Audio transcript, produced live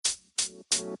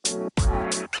Do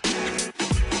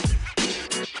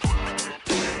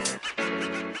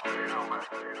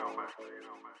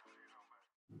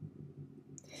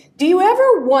you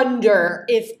ever wonder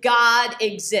if God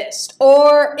exists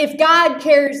or if God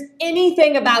cares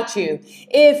anything about you?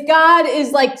 If God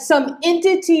is like some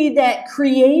entity that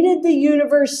created the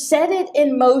universe, set it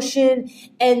in motion,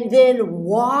 and then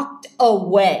walked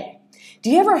away? Do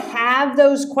you ever have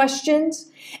those questions?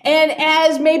 And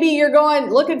as maybe you're going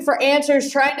looking for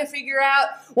answers, trying to figure out,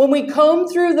 when we comb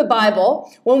through the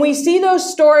Bible, when we see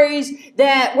those stories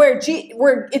that where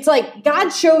it's like God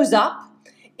shows up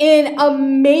in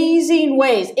amazing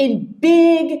ways, in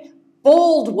big,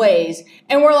 bold ways.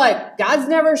 And we're like, God's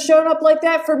never shown up like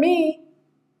that for me.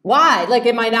 Why? Like,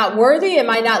 am I not worthy? Am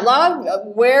I not loved?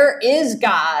 Where is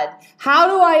God? How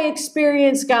do I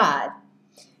experience God?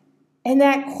 And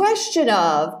that question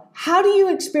of how do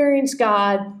you experience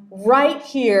God right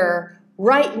here,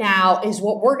 right now, is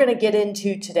what we're going to get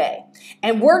into today.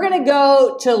 And we're going to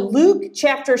go to Luke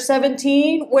chapter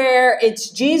 17, where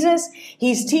it's Jesus.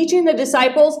 He's teaching the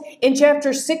disciples. In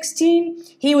chapter 16,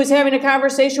 he was having a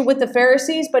conversation with the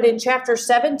Pharisees, but in chapter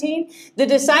 17, the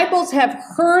disciples have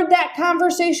heard that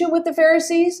conversation with the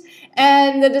Pharisees,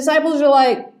 and the disciples are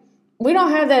like, we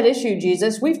don't have that issue,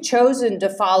 Jesus. We've chosen to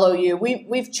follow you.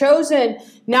 We've chosen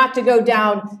not to go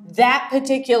down that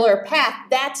particular path.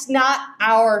 That's not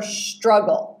our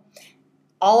struggle.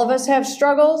 All of us have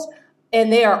struggles,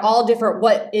 and they are all different.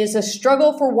 What is a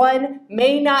struggle for one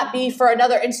may not be for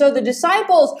another. And so the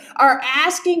disciples are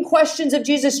asking questions of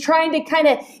Jesus, trying to kind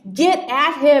of get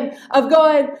at him, of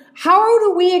going, how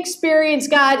do we experience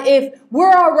God if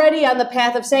we're already on the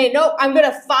path of saying, no, I'm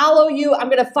going to follow you. I'm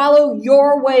going to follow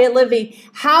your way of living.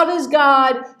 How does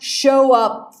God show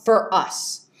up for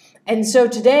us? And so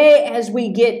today, as we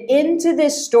get into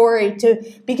this story, to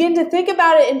begin to think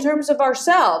about it in terms of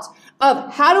ourselves,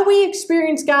 of how do we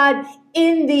experience God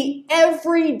in the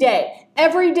everyday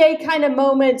kind of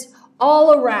moments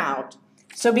all around.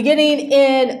 So beginning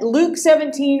in Luke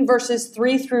 17, verses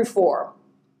 3 through 4.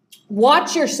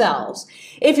 Watch yourselves.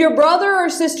 If your brother or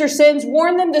sister sins,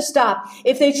 warn them to stop.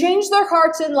 If they change their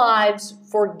hearts and lives,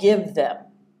 forgive them.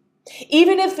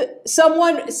 Even if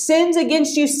someone sins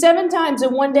against you 7 times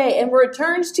in one day and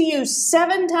returns to you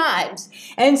 7 times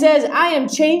and says, I am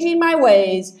changing my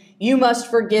ways, you must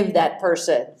forgive that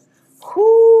person.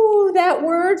 Whoo, that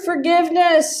word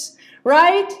forgiveness,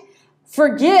 right?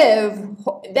 Forgive,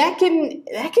 that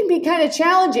can be kind of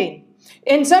challenging.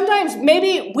 And sometimes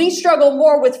maybe we struggle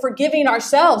more with forgiving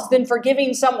ourselves than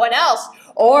forgiving someone else.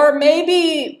 Or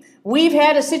maybe we've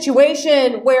had a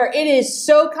situation where it is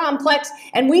so complex,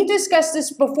 and we discussed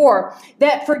this before,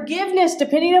 that forgiveness,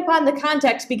 depending upon the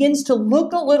context, begins to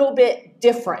look a little bit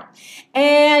different.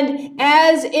 And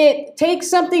as it takes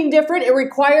something different, it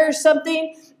requires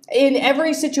something in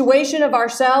every situation of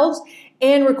ourselves,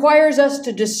 and requires us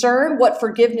to discern what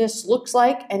forgiveness looks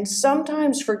like. And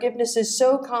sometimes forgiveness is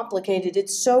so complicated,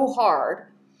 it's so hard.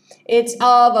 It's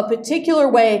of a particular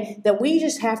way that we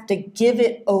just have to give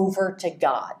it over to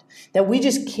God, that we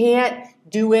just can't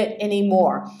do it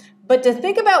anymore. But to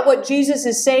think about what Jesus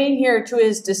is saying here to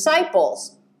his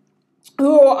disciples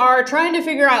who are trying to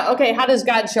figure out, okay, how does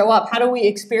God show up? How do we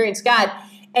experience God?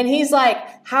 And he's like,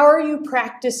 how are you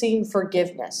practicing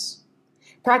forgiveness?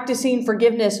 Practicing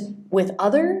forgiveness with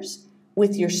others,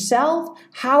 with yourself?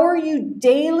 How are you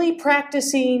daily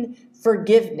practicing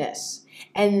forgiveness?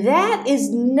 And that is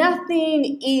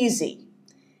nothing easy.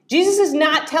 Jesus is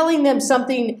not telling them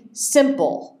something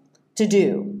simple to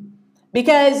do,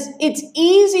 because it's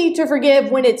easy to forgive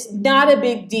when it's not a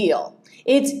big deal.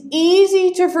 It's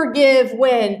easy to forgive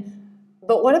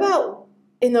but what about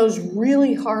in those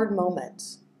really hard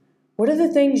moments? What are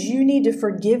the things you need to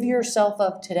forgive yourself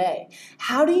of today?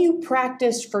 How do you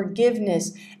practice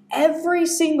forgiveness every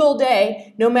single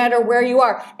day, no matter where you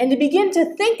are? And to begin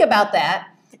to think about that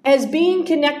as being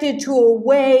connected to a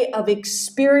way of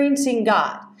experiencing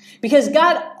God. Because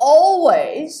God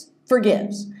always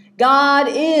forgives. God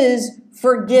is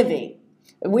forgiving.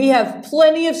 We have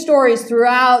plenty of stories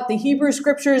throughout the Hebrew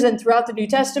Scriptures and throughout the New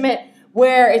Testament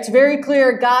where it's very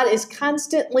clear God is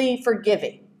constantly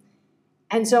forgiving.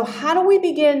 And so how do we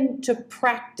begin to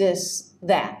practice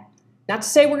that? Not to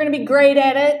say we're going to be great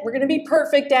at it, we're going to be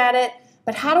perfect at it,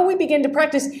 but how do we begin to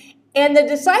practice? And the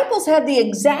disciples had the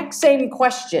exact same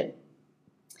question.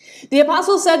 The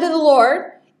apostles said to the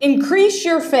Lord, increase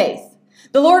your faith.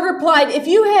 The Lord replied, if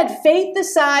you had faith the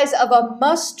size of a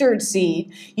mustard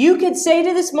seed, you could say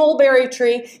to this mulberry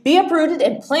tree, be uprooted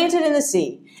and planted in the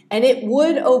sea, and it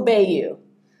would obey you.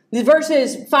 The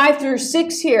verses 5 through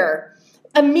 6 here,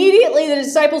 immediately the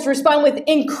disciples respond with,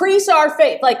 increase our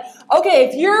faith. Like, okay,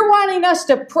 if you're wanting us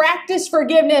to practice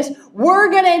forgiveness, we're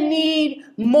going to need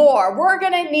more. We're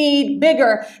going to need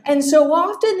bigger. And so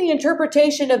often the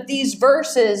interpretation of these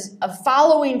verses of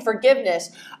following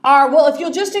forgiveness are, well, if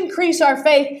you'll just increase our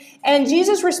faith, and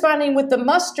Jesus responding with the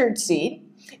mustard seed.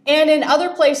 And in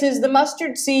other places, the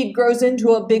mustard seed grows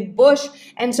into a big bush.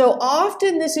 And so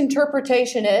often this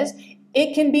interpretation is,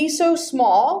 it can be so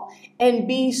small and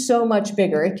be so much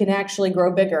bigger. It can actually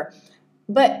grow bigger.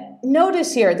 But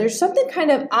notice here, there's something kind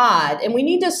of odd, and we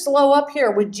need to slow up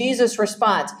here with Jesus'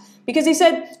 response. Because he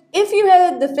said, if you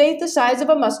had the faith the size of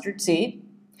a mustard seed,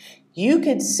 you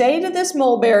could say to this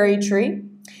mulberry tree,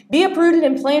 be uprooted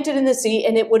and planted in the sea,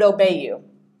 and it would obey you.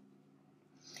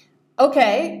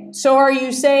 Okay, so are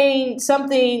you saying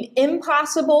something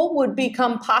impossible would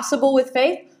become possible with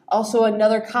faith? Also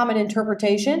another common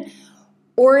interpretation.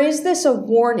 Or is this a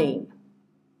warning?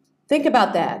 Think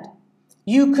about that.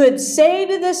 You could say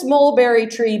to this mulberry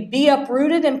tree, be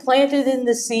uprooted and planted in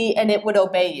the sea, and it would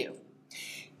obey you.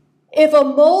 If a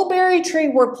mulberry tree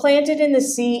were planted in the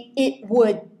sea, it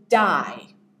would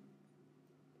die.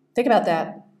 Think about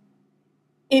that.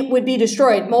 It would be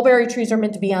destroyed. Mulberry trees are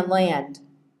meant to be on land.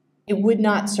 It would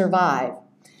not survive.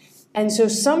 And so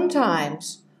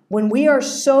sometimes when we are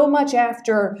so much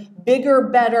after bigger,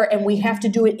 better, and we have to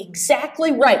do it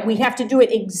exactly right, we have to do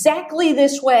it exactly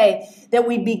this way, that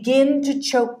we begin to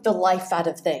choke the life out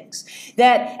of things.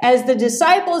 That as the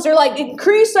disciples are like,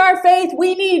 increase our faith,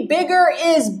 we need bigger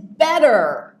is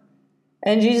better.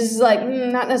 And Jesus is like,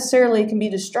 not necessarily, it can be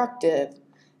destructive.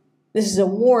 This is a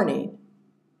warning.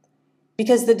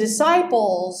 Because the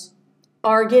disciples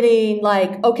are getting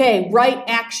like, okay, right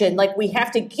action. Like we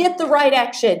have to get the right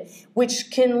action,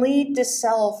 which can lead to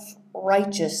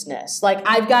self-righteousness. Like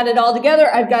I've got it all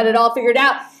together. I've got it all figured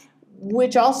out,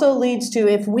 which also leads to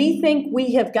if we think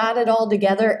we have got it all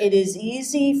together, it is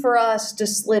easy for us to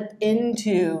slip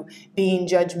into being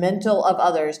judgmental of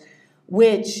others,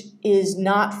 which is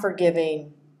not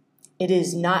forgiving. It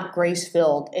is not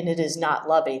grace-filled, and it is not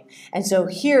loving. And so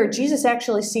here, Jesus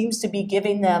actually seems to be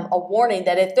giving them a warning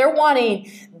that if they're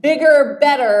wanting bigger,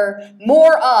 better,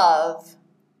 more of,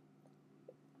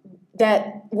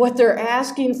 that what they're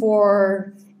asking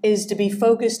for is to be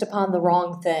focused upon the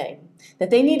wrong thing. That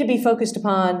they need to be focused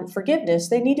upon forgiveness.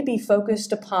 They need to be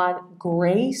focused upon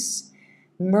grace,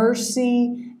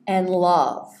 mercy, and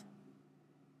love.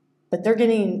 But they're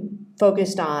getting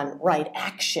focused on right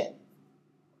action.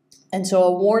 And so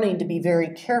a warning to be very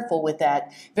careful with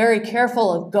that, very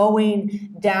careful of going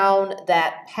down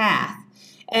that path.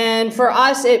 And for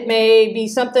us, it may be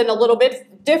something a little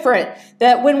bit different,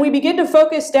 that when we begin to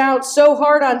focus down so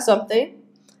hard on something,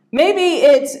 maybe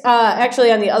it's actually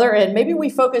on the other end, maybe we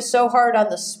focus so hard on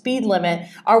the speed limit.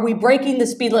 Are we breaking the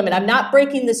speed limit? I'm not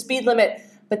breaking the speed limit,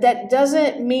 but that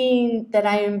doesn't mean that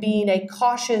I am being a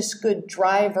cautious, good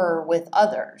driver with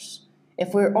others.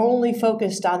 If we're only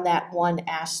focused on that one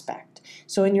aspect.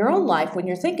 So in your own life, when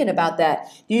you're thinking about that,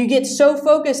 you get so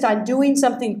focused on doing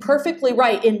something perfectly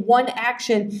right in one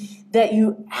action that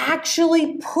you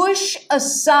actually push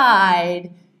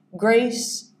aside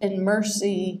grace and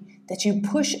mercy, that you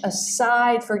push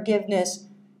aside forgiveness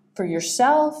for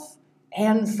yourself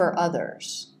and for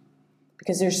others.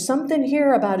 Because there's something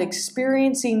here about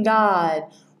experiencing God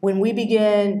when we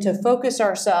begin to focus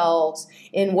ourselves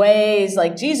in ways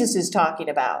like Jesus is talking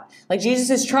about. Like Jesus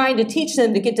is trying to teach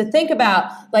them to get to think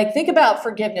about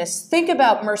forgiveness, think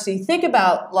about mercy, think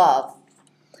about love.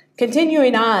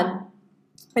 Continuing on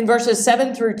in verses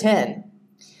 7 through 10.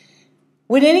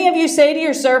 Would any of you say to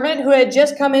your servant who had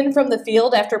just come in from the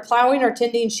field after plowing or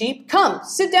tending sheep, come,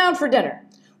 sit down for dinner?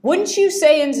 Wouldn't you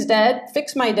say instead,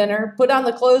 fix my dinner, put on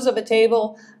the clothes of a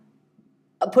table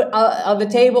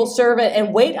servant,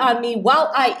 and wait on me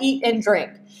while I eat and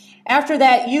drink? After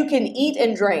that, you can eat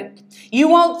and drink. You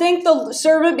won't thank the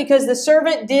servant because the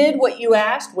servant did what you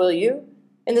asked, will you?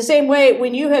 In the same way,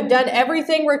 when you have done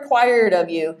everything required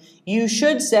of you, you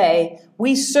should say,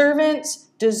 we servants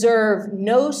deserve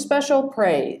no special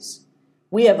praise.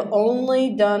 We have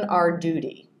only done our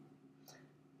duty.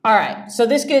 All right, so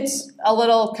this gets a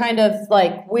little kind of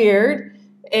like weird.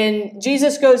 And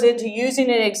Jesus goes into using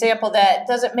an example that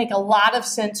doesn't make a lot of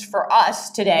sense for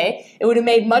us today. It would have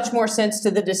made much more sense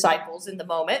to the disciples in the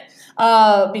moment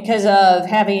because of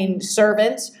having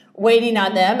servants waiting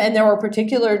on them, and there were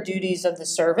particular duties of the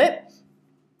servant.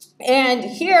 And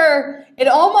here, it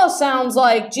almost sounds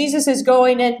like Jesus is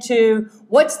going into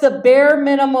what's the bare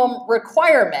minimum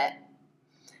requirement.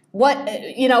 What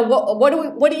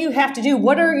do you have to do?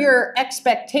 What are your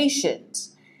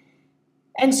expectations?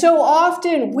 And so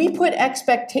often we put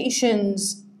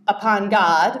expectations upon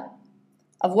God,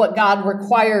 of what God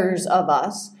requires of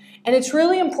us. And it's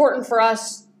really important for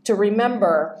us to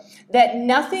remember that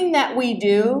nothing that we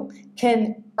do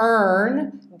can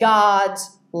earn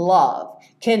God's love,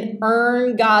 can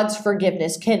earn God's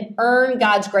forgiveness, can earn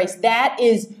God's grace. That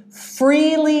is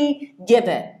freely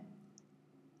given.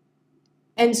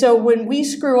 And so when we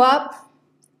screw up,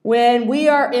 when we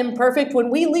are imperfect, when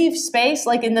we leave space,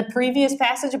 like in the previous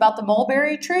passage about the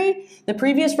mulberry tree, the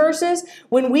previous verses,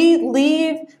 when we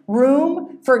leave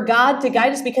room for God to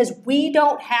guide us because we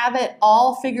don't have it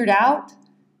all figured out,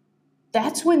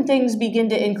 that's when things begin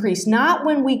to increase. Not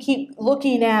when we keep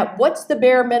looking at what's the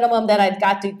bare minimum that I've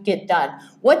got to get done.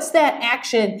 What's that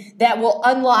action that will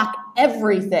unlock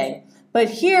everything? But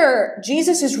here,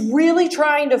 Jesus is really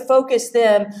trying to focus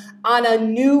them on a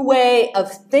new way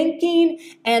of thinking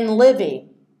and living.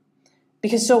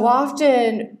 Because so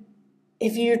often,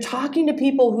 if you're talking to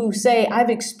people who say, I've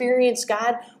experienced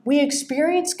God, we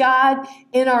experience God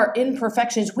in our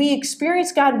imperfections. We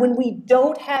experience God when we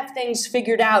don't have things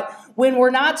figured out, when we're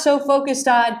not so focused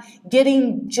on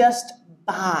getting just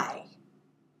by.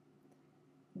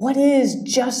 What is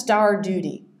just our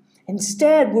duty?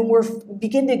 Instead, when we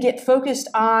begin to get focused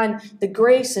on the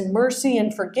grace and mercy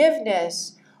and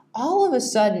forgiveness, all of a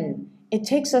sudden, it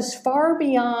takes us far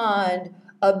beyond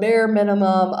a bare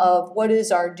minimum of what is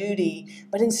our duty,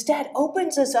 but instead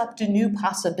opens us up to new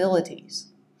possibilities.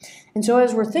 And so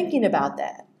as we're thinking about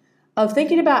that, of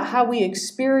thinking about how we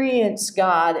experience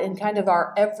God in kind of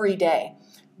our everyday,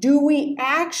 do we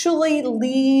actually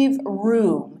leave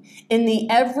room in the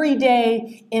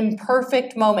everyday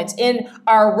imperfect moments, in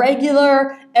our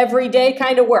regular everyday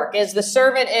kind of work, as the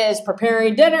servant is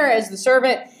preparing dinner, as the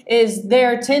servant is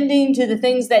there tending to the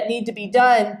things that need to be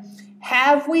done?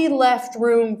 Have we left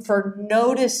room for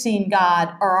noticing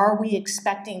God, or are we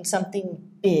expecting something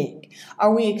big?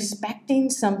 Are we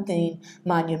expecting something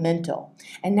monumental?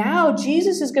 And now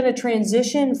Jesus is going to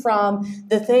transition from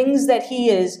the things that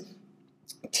he is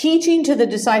teaching to the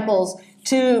disciples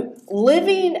to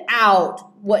living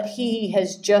out what he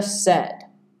has just said.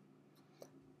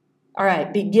 All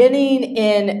right, beginning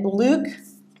in Luke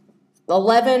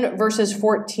 11, verses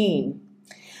 14.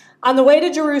 On the way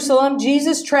to Jerusalem,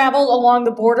 Jesus traveled along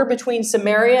the border between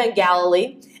Samaria and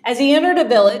Galilee. As he entered a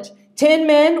village, 10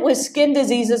 men with skin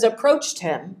diseases approached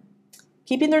him.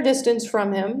 Keeping their distance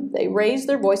from him, they raised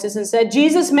their voices and said,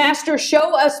 Jesus, Master,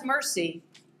 show us mercy.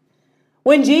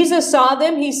 When Jesus saw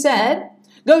them, he said,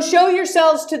 go show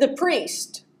yourselves to the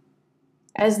priest.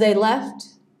 As they left,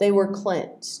 they were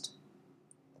cleansed.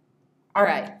 All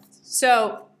right,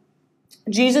 so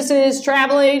Jesus is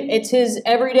traveling. It's his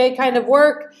everyday kind of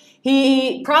work.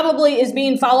 He probably is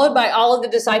being followed by all of the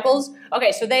disciples.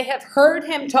 Okay, so they have heard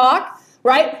him talk,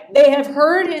 right? They have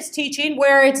heard his teaching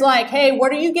where it's like, hey,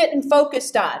 what are you getting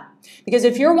focused on? Because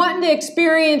if you're wanting to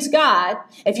experience God,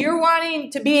 if you're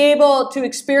wanting to be able to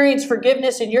experience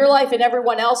forgiveness in your life and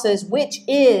everyone else's, which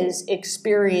is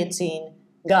experiencing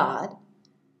God,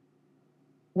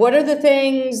 what are the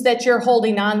things that you're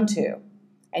holding on to?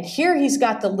 And here he's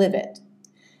got to live it.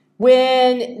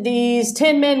 When these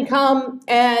 10 men come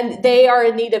and they are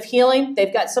in need of healing,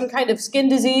 they've got some kind of skin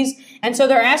disease, and so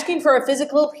they're asking for a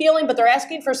physical healing, but they're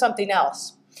asking for something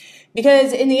else.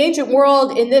 Because in the ancient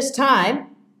world, in this time,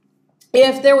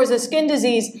 if there was a skin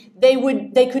disease,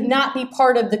 they could not be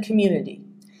part of the community.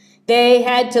 They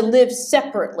had to live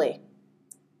separately.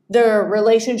 Their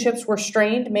relationships were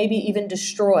strained, maybe even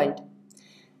destroyed.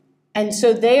 And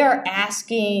so they are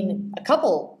asking a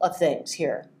couple of things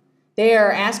here. They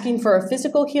are asking for a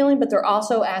physical healing, but they're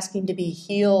also asking to be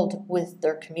healed with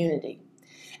their community.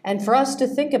 And for us to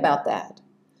think about that,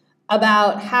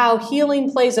 about how healing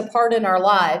plays a part in our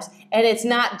lives, and it's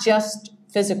not just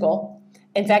physical.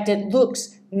 In fact, it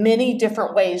looks many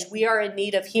different ways. We are in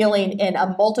need of healing in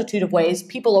a multitude of ways.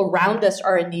 People around us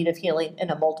are in need of healing in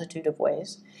a multitude of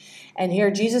ways. And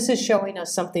here Jesus is showing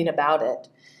us something about it,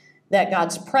 that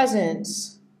God's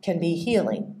presence can be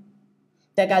healing.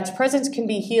 That God's presence can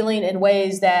be healing in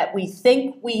ways that we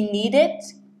think we need it,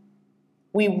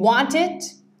 we want it,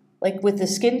 like with the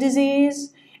skin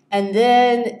disease, and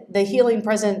then the healing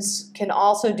presence can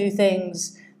also do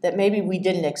things that maybe we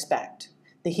didn't expect.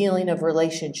 The healing of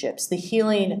relationships, the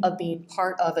healing of being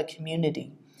part of a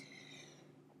community.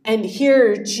 And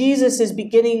here Jesus is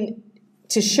beginning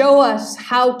to show us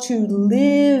how to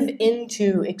live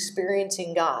into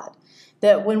experiencing God.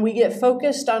 That when we get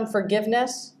focused on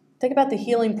forgiveness, think about the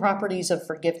healing properties of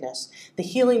forgiveness. The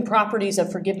healing properties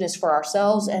of forgiveness for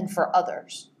ourselves and for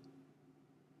others.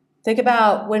 Think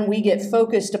about when we get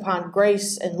focused upon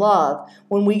grace and love,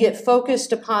 when we get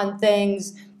focused upon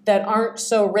things that aren't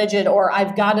so rigid, or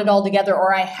I've got it all together,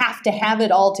 or I have to have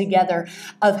it all together,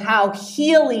 of how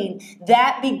healing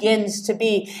that begins to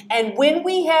be. And when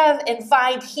we have and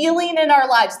find healing in our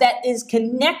lives that is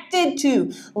connected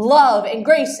to love and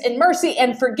grace and mercy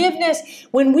and forgiveness,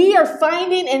 when we are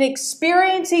finding and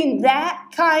experiencing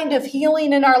that kind of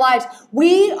healing in our lives,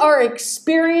 we are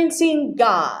experiencing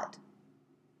God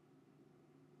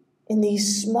in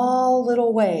these small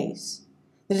little ways.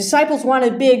 The disciples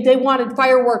wanted big, they wanted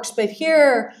fireworks, but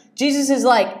here Jesus is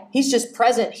like, he's just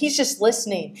present, he's just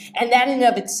listening. And that in and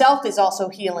of itself is also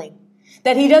healing.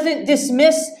 That he doesn't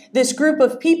dismiss this group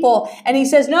of people, and he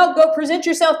says, no, go present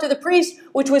yourself to the priest,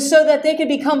 which was so that they could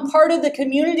become part of the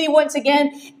community once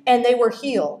again, and they were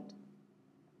healed.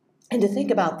 And to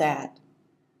think about that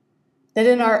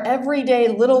in our everyday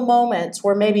little moments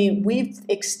where maybe we've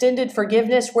extended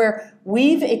forgiveness, where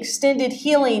we've extended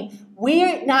healing,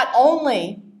 we not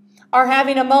only are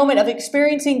having a moment of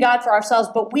experiencing God for ourselves,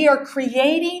 but we are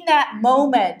creating that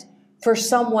moment for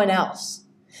someone else.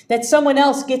 That someone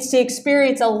else gets to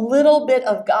experience a little bit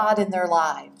of God in their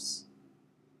lives.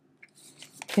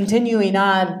 Continuing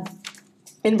on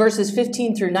in verses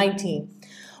 15 through 19.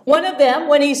 One of them,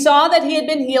 when he saw that he had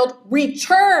been healed,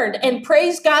 returned and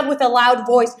praised God with a loud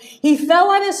voice. He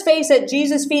fell on his face at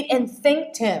Jesus' feet and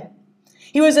thanked him.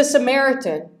 He was a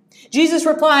Samaritan. Jesus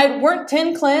replied, weren't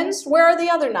 10 cleansed? Where are the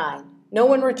other 9? No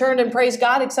one returned and praised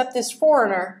God except this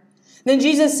foreigner. Then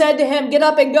Jesus said to him, get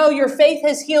up and go. Your faith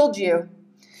has healed you.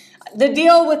 The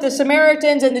deal with the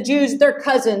Samaritans and the Jews, they're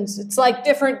cousins. It's like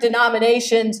different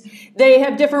denominations. They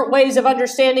have different ways of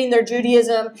understanding their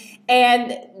Judaism.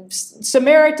 And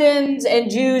Samaritans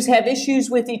and Jews have issues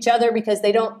with each other because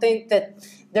they don't think that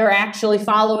they're actually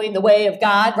following the way of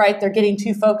God, right? They're getting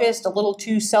too focused, a little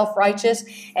too self-righteous.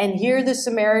 And here the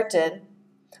Samaritan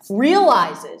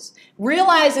realizes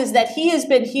that he has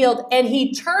been healed, and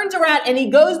he turns around and he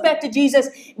goes back to Jesus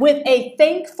with a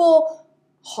thankful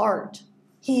heart.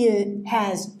 He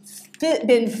has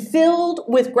been filled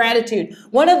with gratitude.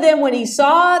 One of them, when he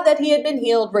saw that he had been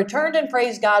healed, returned and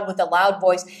praised God with a loud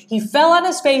voice. He fell on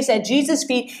his face at Jesus'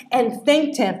 feet and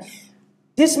thanked him.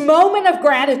 This moment of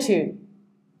gratitude.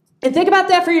 And think about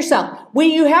that for yourself.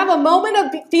 When you have a moment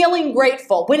of feeling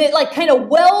grateful, when it like kind of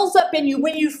wells up in you,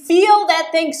 when you feel that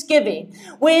thanksgiving,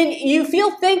 when you feel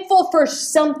thankful for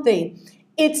something,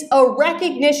 it's a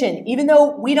recognition, even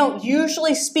though we don't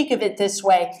usually speak of it this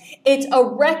way, it's a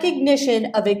recognition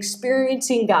of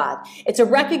experiencing God. It's a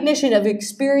recognition of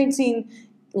experiencing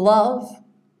love,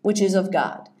 which is of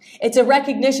God. It's a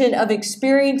recognition of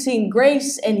experiencing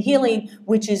grace and healing,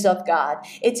 which is of God.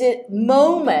 It's a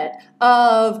moment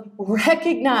of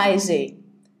recognizing,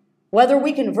 whether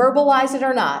we can verbalize it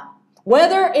or not,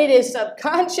 whether it is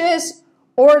subconscious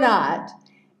or not,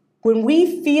 when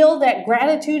we feel that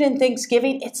gratitude and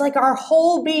thanksgiving, it's like our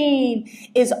whole being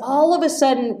is all of a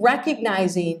sudden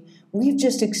recognizing we've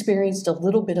just experienced a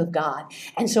little bit of God.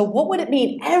 And so what would it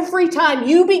mean every time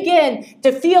you begin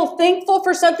to feel thankful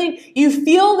for something, you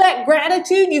feel that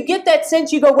gratitude, you get that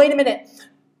sense, you go, wait a minute,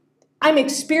 I'm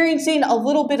experiencing a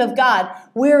little bit of God.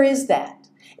 Where is that?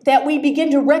 That we begin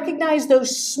to recognize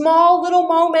those small little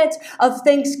moments of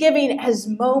thanksgiving as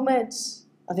moments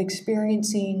of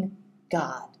experiencing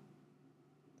God.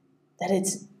 That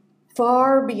it's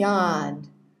far beyond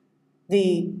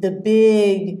the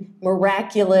big,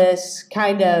 miraculous,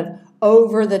 kind of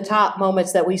over-the-top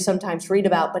moments that we sometimes read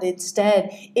about, but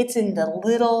instead, it's in the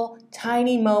little,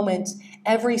 tiny moments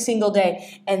every single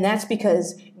day, and that's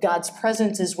because God's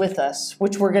presence is with us,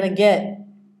 which we're going to get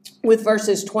with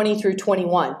verses 20 through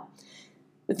 21.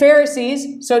 The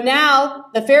Pharisees, so now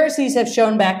the Pharisees have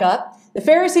shown back up. The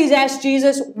Pharisees asked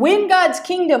Jesus when God's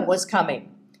kingdom was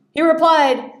coming. He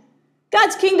replied,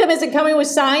 God's kingdom isn't coming with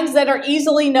signs that are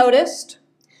easily noticed,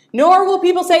 nor will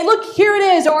people say, look, here it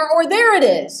is, or there it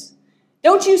is.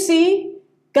 Don't you see?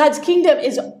 God's kingdom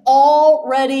is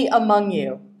already among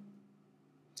you.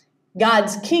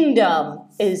 God's kingdom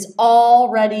is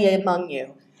already among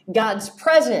you. God's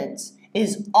presence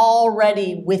is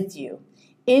already with you,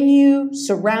 in you,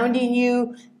 surrounding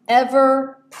you,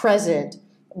 ever present.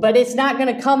 But it's not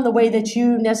going to come the way that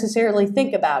you necessarily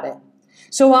think about it.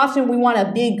 So often we want a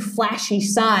big flashy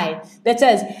sign that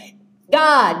says,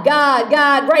 God, God,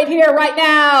 God, right here, right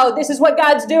now. This is what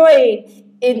God's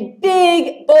doing in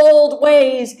big, bold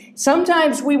ways.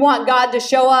 Sometimes we want God to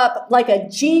show up like a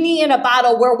genie in a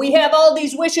bottle where we have all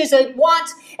these wishes and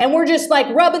wants, and we're just like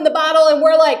rubbing the bottle and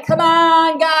we're like, come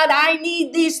on, God, I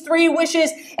need these 3 wishes,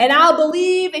 and I'll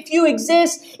believe if you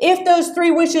exist, if those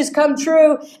 3 wishes come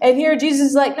true. And here Jesus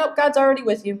is like, nope, God's already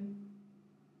with you.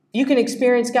 You can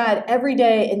experience God every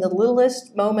day in the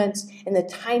littlest moments, in the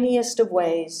tiniest of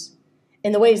ways,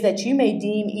 in the ways that you may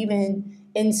deem even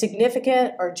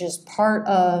insignificant or just part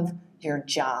of your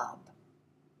job,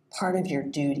 part of your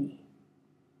duty.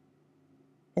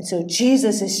 And so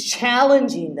Jesus is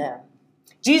challenging them.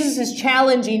 Jesus is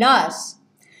challenging us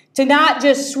to not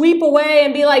just sweep away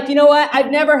and be like, you know what, I've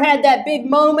never had that big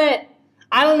moment.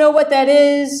 I don't know what that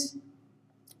is.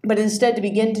 But instead to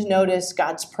begin to notice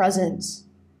God's presence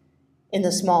in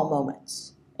the small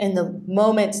moments, in the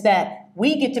moments that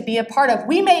we get to be a part of.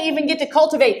 We may even get to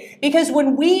cultivate, because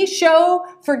when we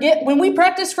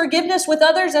practice forgiveness with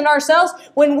others and ourselves,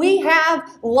 when we have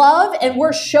love and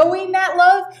we're showing that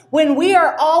love, when we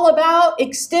are all about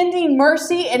extending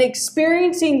mercy and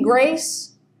experiencing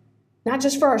grace, not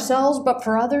just for ourselves, but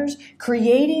for others,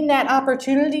 creating that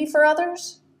opportunity for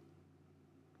others,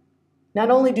 not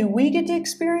only do we get to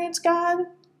experience God,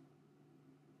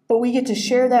 but we get to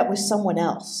share that with someone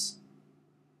else.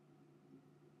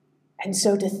 And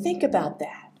so to think about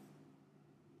that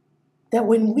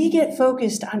when we get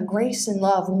focused on grace and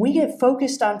love, when we get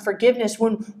focused on forgiveness,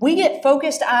 when we get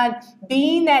focused on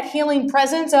being that healing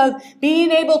presence of being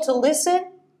able to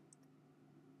listen,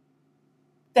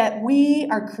 that we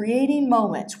are creating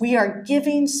moments, we are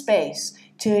giving space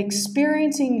to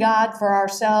experiencing God for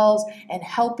ourselves and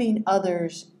helping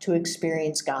others to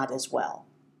experience God as well.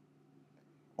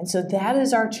 And so that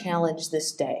is our challenge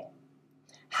this day.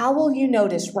 How will you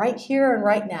notice right here and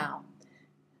right now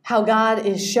how God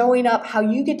is showing up, how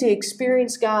you get to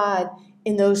experience God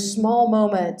in those small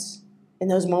moments, in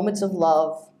those moments of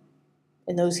love,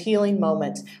 in those healing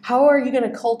moments? How are you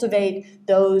going to cultivate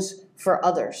those for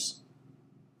others?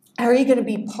 How are you going to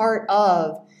be part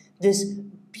of this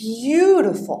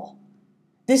beautiful,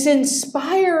 this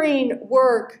inspiring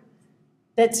work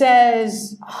that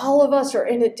says all of us are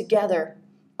in it together?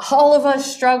 All of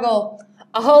us struggle.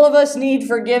 All of us need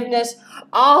forgiveness.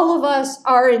 All of us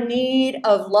are in need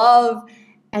of love.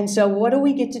 And so what do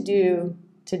we get to do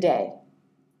today?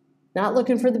 Not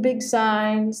looking for the big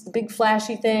signs, the big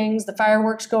flashy things, the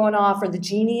fireworks going off, or the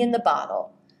genie in the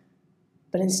bottle.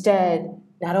 But instead,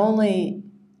 not only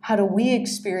how do we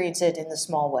experience it in the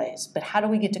small ways, but how do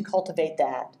we get to cultivate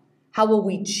that? How will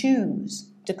we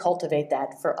choose to cultivate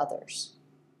that for others?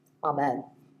 Amen.